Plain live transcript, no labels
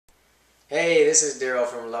Hey, this is Daryl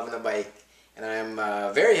from Loving the Bike, and I'm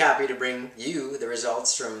very happy to bring you the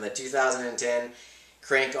results from the 2010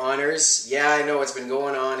 Crank Honors. Yeah, I know it's been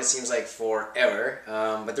going on, it seems like forever,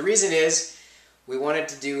 but the reason is we wanted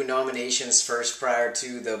to do nominations first prior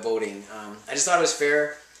to the voting. I just thought it was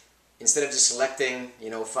fair, instead of just selecting,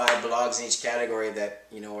 5 blogs in each category that,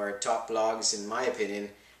 are top blogs in my opinion.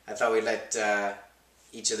 I thought we'd let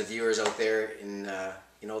each of the viewers out there in,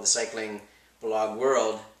 the cycling blog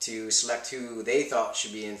world to select who they thought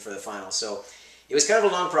should be in for the final. So it was kind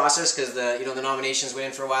of a long process because the nominations went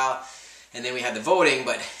in for a while, and then we had the voting,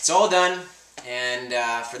 but it's all done,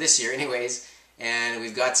 and for this year anyways, and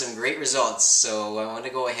we've got some great results. So I want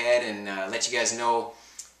to go ahead and let you guys know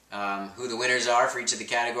who the winners are for each of the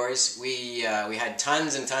categories. We had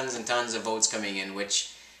tons and tons and tons of votes coming in,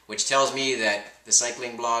 which tells me that the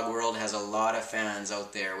cycling blog world has a lot of fans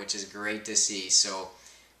out there, which is great to see. So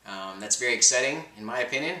that's very exciting in my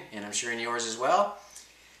opinion, and I'm sure in yours as well.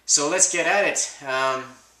 So let's get at it.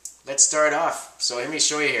 Let's start off. So let me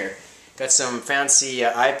show you here. Got some fancy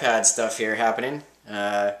iPad stuff here happening.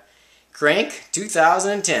 Crank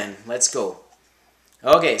 2010. Let's go.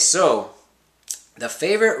 Okay, so the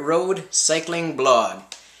favorite road cycling blog.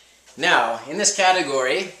 Now, in this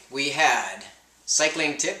category, we had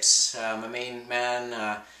cycling tips. My main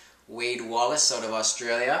man, Wade Wallace out of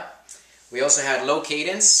Australia. We also had Low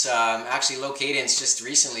Cadence. Actually, Low Cadence just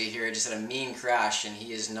recently here just had a mean crash, and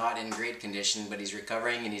he is not in great condition, but he's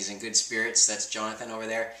recovering and he's in good spirits. That's Jonathan over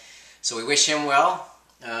there. So we wish him well.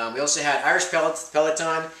 We also had Irish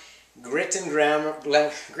Peloton, Grit and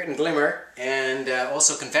Glimmer, and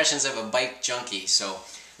also Confessions of a Bike Junkie. So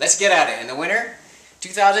let's get at it. And the winner,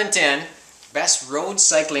 2010 Best Road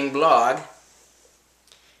Cycling Blog.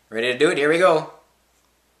 Ready to do it? Here we go.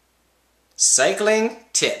 Cycling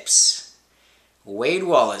Tips. Wade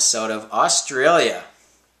Wallace out of Australia.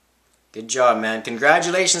 Good job, man.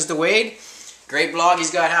 Congratulations to Wade. Great blog he's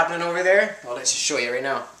got happening over there. I'll let you show you right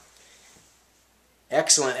now.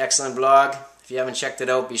 Excellent, excellent blog. If you haven't checked it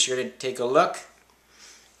out, be sure to take a look.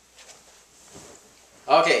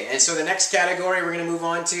 Okay, and so the next category we're going to move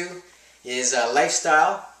on to is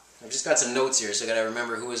lifestyle. I've just got some notes here, so I got to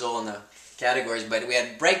remember who was all in the categories. But we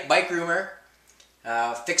had Bike Groomer,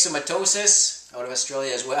 Fixomatosis out of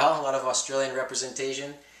Australia as well. A lot of Australian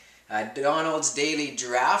representation. Donald's Daily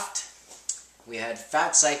Draft. We had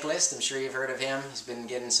Fat Cyclist. I'm sure you've heard of him. He's been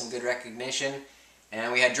getting some good recognition.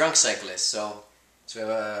 And we had Drunk Cyclist. So we have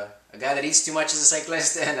a guy that eats too much as a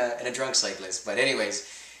cyclist and a drunk cyclist. But anyways,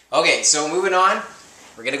 okay, so moving on.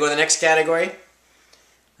 We're going to go to the next category.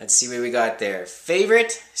 Let's see what we got there.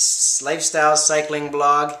 Favorite lifestyle cycling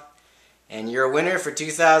blog. And your winner for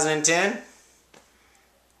 2010,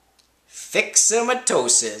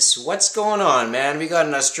 Fixomatosis. What's going on, man? We got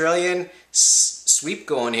an Australian sweep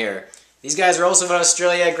going here. These guys are also from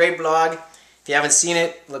Australia. Great blog. If you haven't seen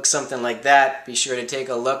it, looks something like that. Be sure to take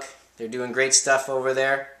a look. They're doing great stuff over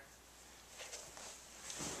there.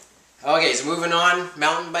 Okay, so moving on,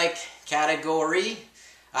 mountain bike category.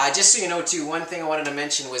 Just so you know too, one thing I wanted to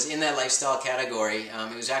mention was in that lifestyle category,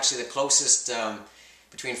 it was actually the closest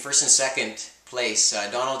between first and second place.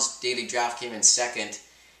 Donald's Daily Draft came in second,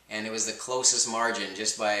 and it was the closest margin,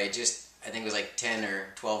 just by I think it was like 10 or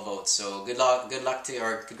 12 votes. So good luck to,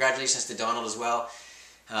 or congratulations to Donald as well.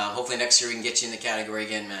 Hopefully next year we can get you in the category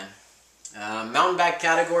again, man. Mountain bike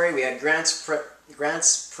category, we had Grant's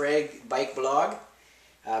Prague Bike Blog,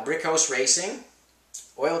 Brickhouse Racing,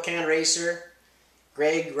 Oil Can Racer,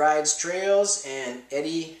 Greg Rides Trails, and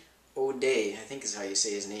Eddie O'Day, I think is how you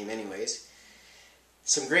say his name anyways.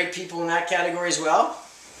 Some great people in that category as well.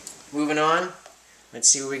 Moving on, let's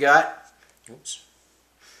see what we got. Oops.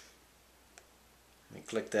 Let me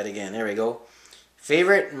click that again. There we go.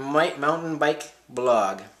 Favorite mountain bike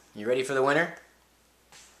blog. You ready for the winner?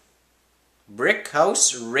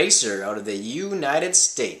 Brickhouse Racer out of the United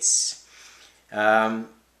States.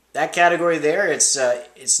 That category there,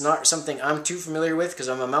 it's not something I'm too familiar with because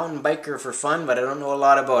I'm a mountain biker for fun, but I don't know a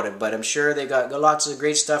lot about it. But I'm sure they got lots of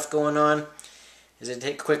great stuff going on. As I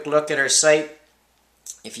take a quick look at our site,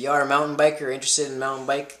 if you are a mountain biker, interested in mountain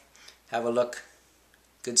bike, have a look.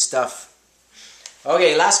 Good stuff.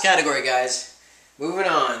 Okay, last category, guys. Moving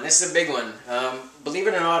on. This is a big one. Believe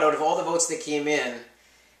it or not, out of all the votes that came in,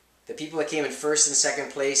 the people that came in first and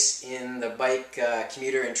second place in the bike,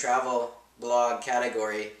 commuter, and travel blog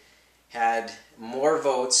category had more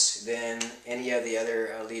votes than any of the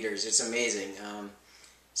other leaders. It's amazing.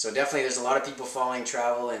 So definitely there's a lot of people following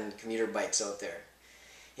travel and commuter bikes out there.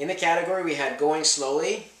 In the category we had Going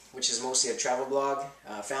Slowly, which is mostly a travel blog,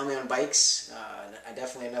 Family on Bikes,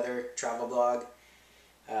 definitely another travel blog,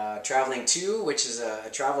 Traveling 2, which is a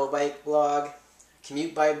travel bike blog.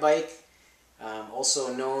 Commute by Bike,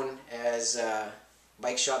 also known as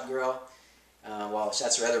Bike Shop Girl. Well,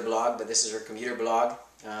 that's her other blog, but this is her commuter blog.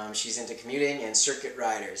 She's into commuting and circuit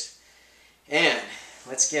riders. And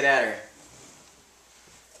let's get at her.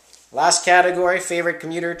 Last category, favorite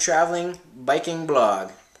commuter traveling biking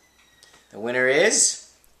blog. The winner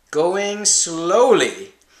is Going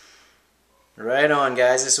Slowly. Right on,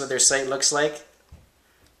 guys. This is what their site looks like.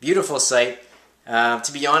 Beautiful site. To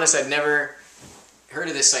be honest, I've never heard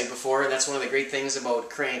of this site before. That's one of the great things about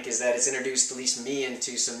Crank, is that it's introduced at least me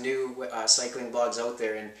into some new cycling blogs out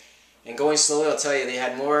there. And Going Slowly, I'll tell you, they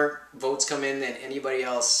had more votes come in than anybody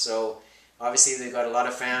else. So obviously they've got a lot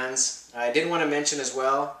of fans. I did want to mention as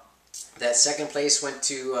well that second place went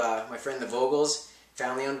to my friend the Vogels,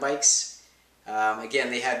 family-owned bikes. Again,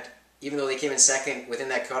 they had, even though they came in second within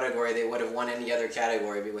that category, they would have won any other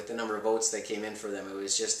category, but with the number of votes that came in for them, it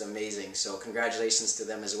was just amazing. So congratulations to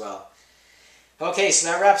them as well. Okay, so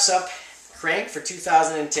that wraps up Crank for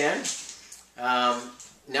 2010.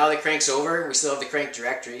 Now that Crank's over, we still have the Crank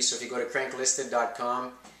directory, so if you go to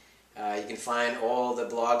cranklisted.com, you can find all the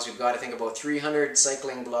blogs. We've got, I think, about 300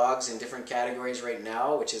 cycling blogs in different categories right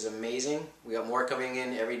now, which is amazing. We got more coming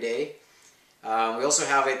in every day. We also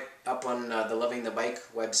have it up on the Loving the Bike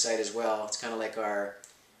website as well. It's kind of like our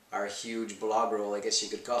huge blog roll, I guess you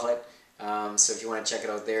could call it. So if you want to check it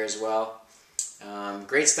out there as well.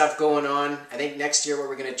 Great stuff going on. I think next year what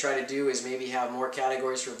we're going to try to do is maybe have more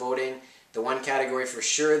categories for voting. The one category for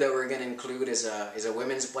sure that we're going to include is a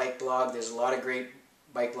women's bike blog. There's a lot of great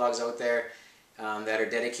bike blogs out there that are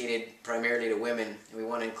dedicated primarily to women, and we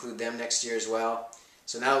want to include them next year as well.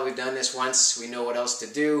 So now that we've done this once, we know what else to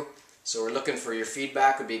do. So we're looking for your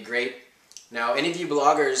feedback. Would be great. Now, any of you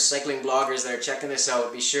bloggers, cycling bloggers that are checking this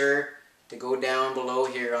out, be sure to go down below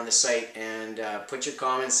here on the site and put your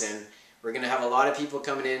comments in. We're going to have a lot of people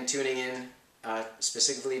coming in, tuning in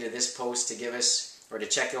specifically to this post to give us, or to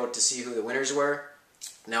check out to see who the winners were.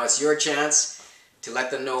 Now it's your chance to let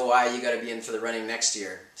them know why you got to be in for the running next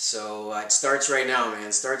year. So it starts right now, man.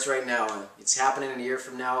 It starts right now. It's happening in a year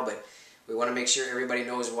from now, but we want to make sure everybody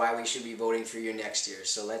knows why we should be voting for you next year.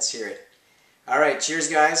 So let's hear it. All right, cheers,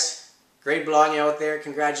 guys. Great blogging out there.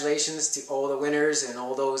 Congratulations to all the winners and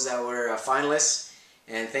all those that were finalists.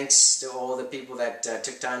 And thanks to all the people that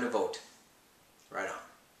took time to vote. Right on.